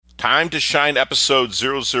Time to Shine, episode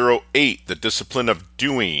 008, The Discipline of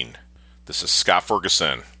Doing. This is Scott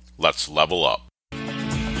Ferguson. Let's level up.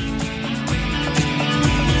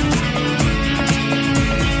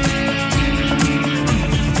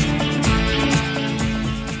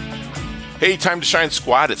 Hey, Time to Shine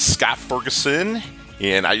squad, it's Scott Ferguson,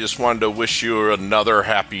 and I just wanted to wish you another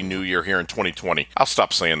happy new year here in 2020. I'll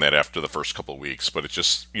stop saying that after the first couple of weeks, but it's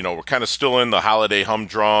just, we're kind of still in the holiday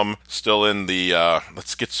humdrum, still in the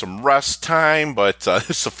let's get some rest time, but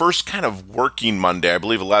it's the first kind of working Monday. I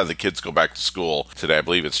believe a lot of the kids go back to school today. I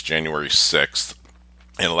believe it's January 6th,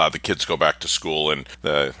 and a lot of the kids go back to school, and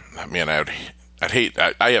I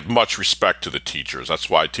have much respect to the teachers. That's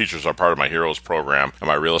why teachers are part of my Heroes program and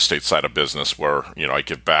my real estate side of business where, I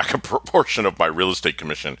give back a proportion of my real estate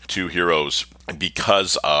commission to Heroes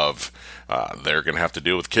because of they're going to have to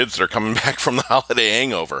deal with kids that are coming back from the holiday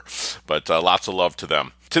hangover. But lots of love to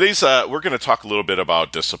them. Today's, we're going to talk a little bit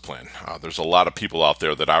about discipline. There's a lot of people out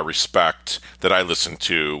there that I respect, that I listen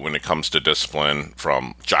to when it comes to discipline,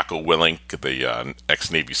 from Jocko Willink, the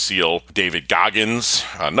ex-Navy SEAL, David Goggins,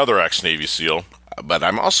 another ex-Navy SEAL. But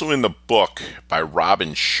I'm also in the book by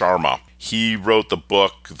Robin Sharma. He wrote the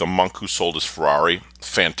book, The Monk Who Sold His Ferrari.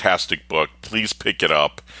 Fantastic book. Please pick it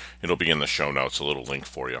up. It'll be in the show notes, a little link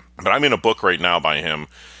for you. But I'm in a book right now by him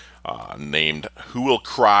named Who Will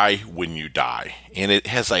Cry When You Die? And it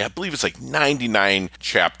has, I believe it's like 99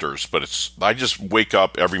 chapters, but I just wake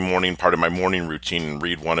up every morning, part of my morning routine, and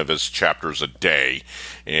read one of his chapters a day.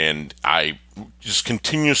 And I just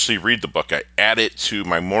continuously read the book. I add it to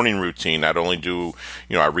my morning routine. Not only do,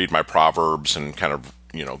 I read my Proverbs and kind of,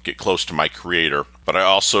 get close to my Creator, but I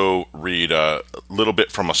also read a little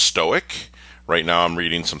bit from a Stoic. Right now I'm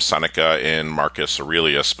reading some Seneca and Marcus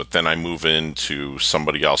Aurelius, but then I move into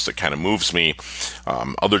somebody else that kind of moves me.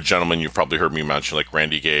 Other gentlemen you've probably heard me mention, like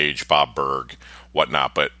Randy Gage, Bob Berg,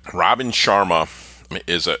 whatnot. But Robin Sharma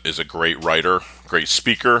is a great writer, great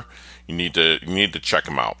speaker. You need to check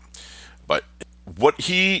him out. But what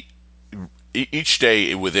each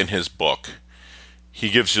day within his book, he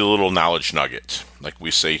gives you a little knowledge nugget, like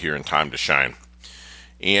we say here in Time to Shine.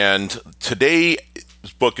 And today,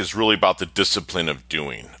 this book is really about the discipline of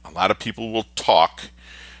doing. A lot of people will talk,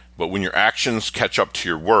 but when your actions catch up to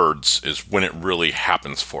your words is when it really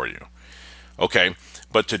happens for you. Okay,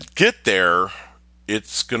 but to get there,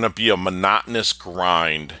 it's going to be a monotonous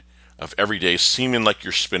grind of every day, seeming like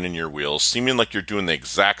you're spinning your wheels, seeming like you're doing the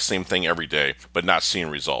exact same thing every day, but not seeing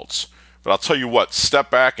results. But I'll tell you what,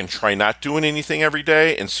 step back and try not doing anything every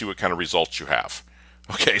day and see what kind of results you have.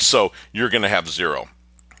 Okay, so you're going to have zero.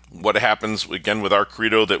 What happens, again, with our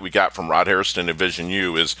credo that we got from Rod Harrison and Vision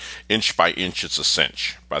U is inch by inch, it's a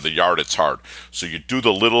cinch. By the yard, it's hard. So you do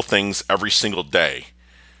the little things every single day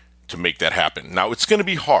to make that happen. Now, it's going to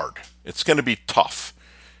be hard. It's going to be tough.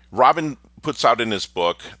 Robin puts out in his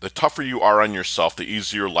book, the tougher you are on yourself, the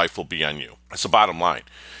easier life will be on you. That's the bottom line.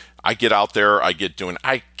 I get out there, I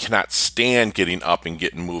cannot stand getting up and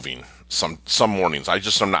getting moving. Some mornings,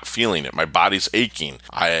 I'm not feeling it. My body's aching.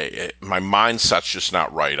 My mindset's just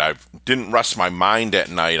not right. I didn't rest my mind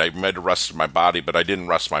at night. I might have rested my body, but I didn't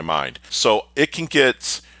rest my mind. So it can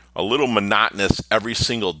get a little monotonous every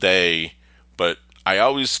single day, but I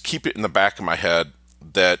always keep it in the back of my head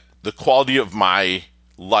that the quality of my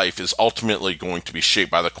life is ultimately going to be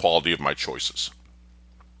shaped by the quality of my choices.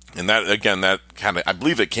 And that, again, I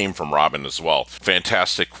believe it came from Robin as well.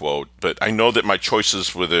 Fantastic quote. But I know that my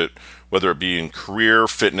choices with it, whether it be in career,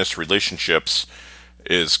 fitness, relationships,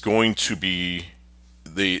 is going to be,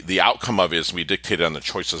 the outcome of it is to be dictated on the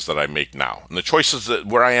choices that I make now. And the choices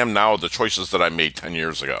where I am now are the choices that I made 10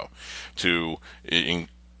 years ago to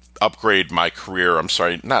upgrade my career. I'm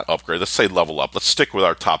sorry, not upgrade. Let's say level up. Let's stick with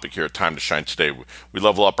our topic here at Time to Shine today. We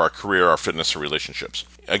level up our career, our fitness, and relationships.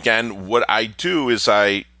 Again, what I do is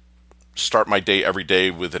I start my day every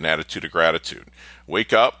day with an attitude of gratitude.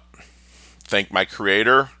 Wake up, thank my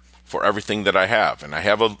Creator for everything that I have. And I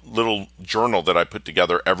have a little journal that I put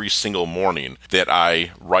together every single morning that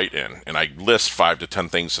I write in. And I list 5 to 10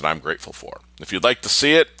 things that I'm grateful for. If you'd like to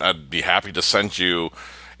see it, I'd be happy to send you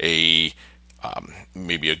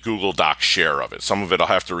maybe a Google Doc share of it. Some of it I'll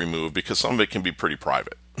have to remove because some of it can be pretty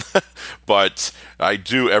private. But I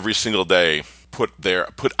do every single day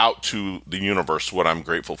put out to the universe what I'm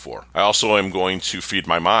grateful for. I also am going to feed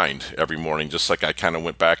my mind every morning, just like I kind of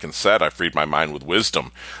went back and said, I feed my mind with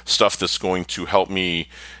wisdom, stuff that's going to help me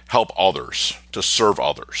help others, to serve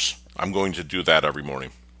others. I'm going to do that every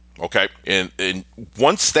morning. Okay? And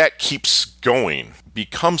once that keeps going,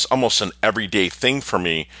 becomes almost an everyday thing for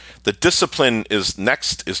me, the discipline is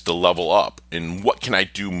to level up. And what can I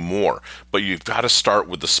do more? But you've got to start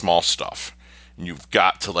with the small stuff. You've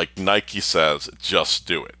got to, like Nike says, just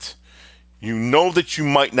do it. You know that you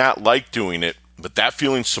might not like doing it, but that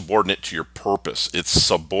feeling's subordinate to your purpose. It's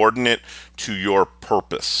subordinate to your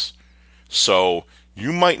purpose. So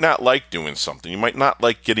you might not like doing something. You might not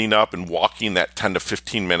like getting up and walking that 10 to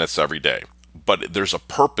 15 minutes every day. But there's a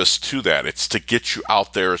purpose to that. It's to get you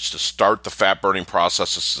out there. It's to start the fat burning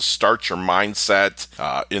process. It's to start your mindset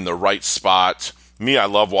in the right spot. Me, I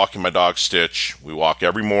love walking my dog Stitch. We walk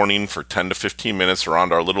every morning for 10 to 15 minutes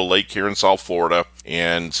around our little lake here in South Florida,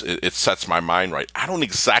 and it sets my mind right. I don't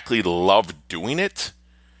exactly love doing it,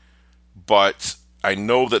 but I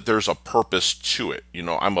know that there's a purpose to it. You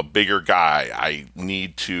know, I'm a bigger guy. I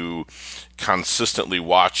need to consistently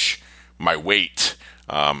watch my weight.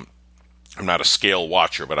 I'm not a scale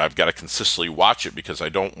watcher, but I've got to consistently watch it because I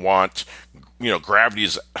don't want, gravity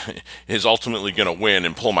is ultimately going to win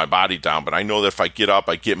and pull my body down. But I know that if I get up,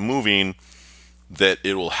 I get moving, that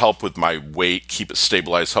it will help with my weight, keep it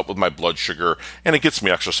stabilized, help with my blood sugar, and it gets me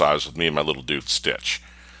exercise with me and my little dude Stitch.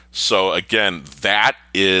 So again, that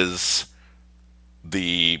is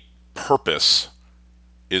the purpose,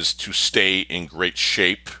 is to stay in great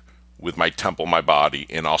shape with my temple, my body,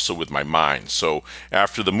 and also with my mind. So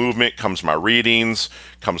after the movement comes my readings,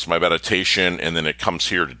 comes my meditation, and then it comes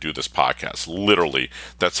here to do this podcast. Literally,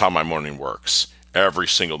 that's how my morning works every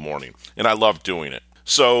single morning. And I love doing it.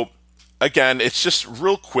 So again, it's just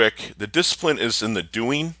real quick. The discipline is in the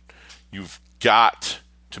doing. You've got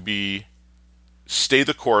to stay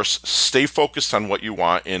the course, stay focused on what you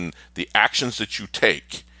want, and the actions that you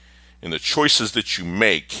take and the choices that you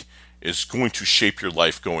make is going to shape your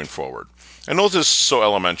life going forward. I know this is so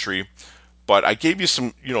elementary, but I gave you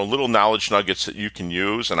some, little knowledge nuggets that you can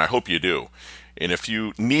use, and I hope you do. And if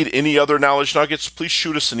you need any other knowledge nuggets, please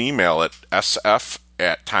shoot us an email at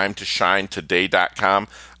sf@timetoshinetoday.com.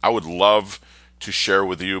 I would love to share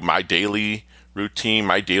with you my daily routine,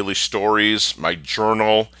 my daily stories, my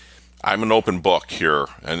journal. I'm an open book here,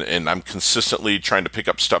 and I'm consistently trying to pick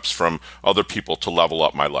up steps from other people to level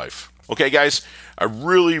up my life. Okay, guys, I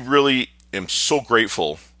really, really am so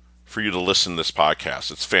grateful for you to listen to this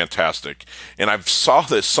podcast. It's fantastic. And I've saw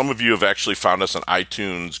that some of you have actually found us on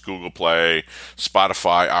iTunes, Google Play,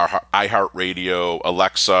 Spotify, iHeartRadio,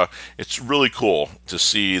 Alexa. It's really cool to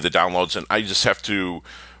see the downloads, and I just have to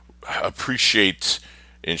appreciate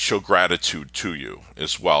and show gratitude to you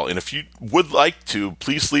as well. And if you would like to,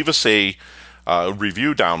 please leave us a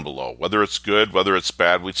review down below. Whether it's good, whether it's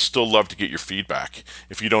bad, we'd still love to get your feedback.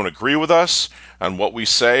 If you don't agree with us on what we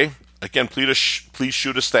say, again, please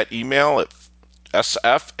shoot us that email at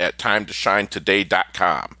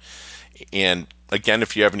sf@timetoshinetoday.com. And again,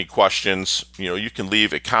 if you have any questions, you can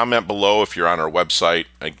leave a comment below if you're on our website,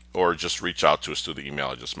 or just reach out to us through the email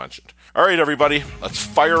I just mentioned. All right, everybody, let's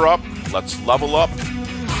fire up. Let's level up.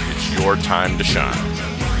 It's your time to shine.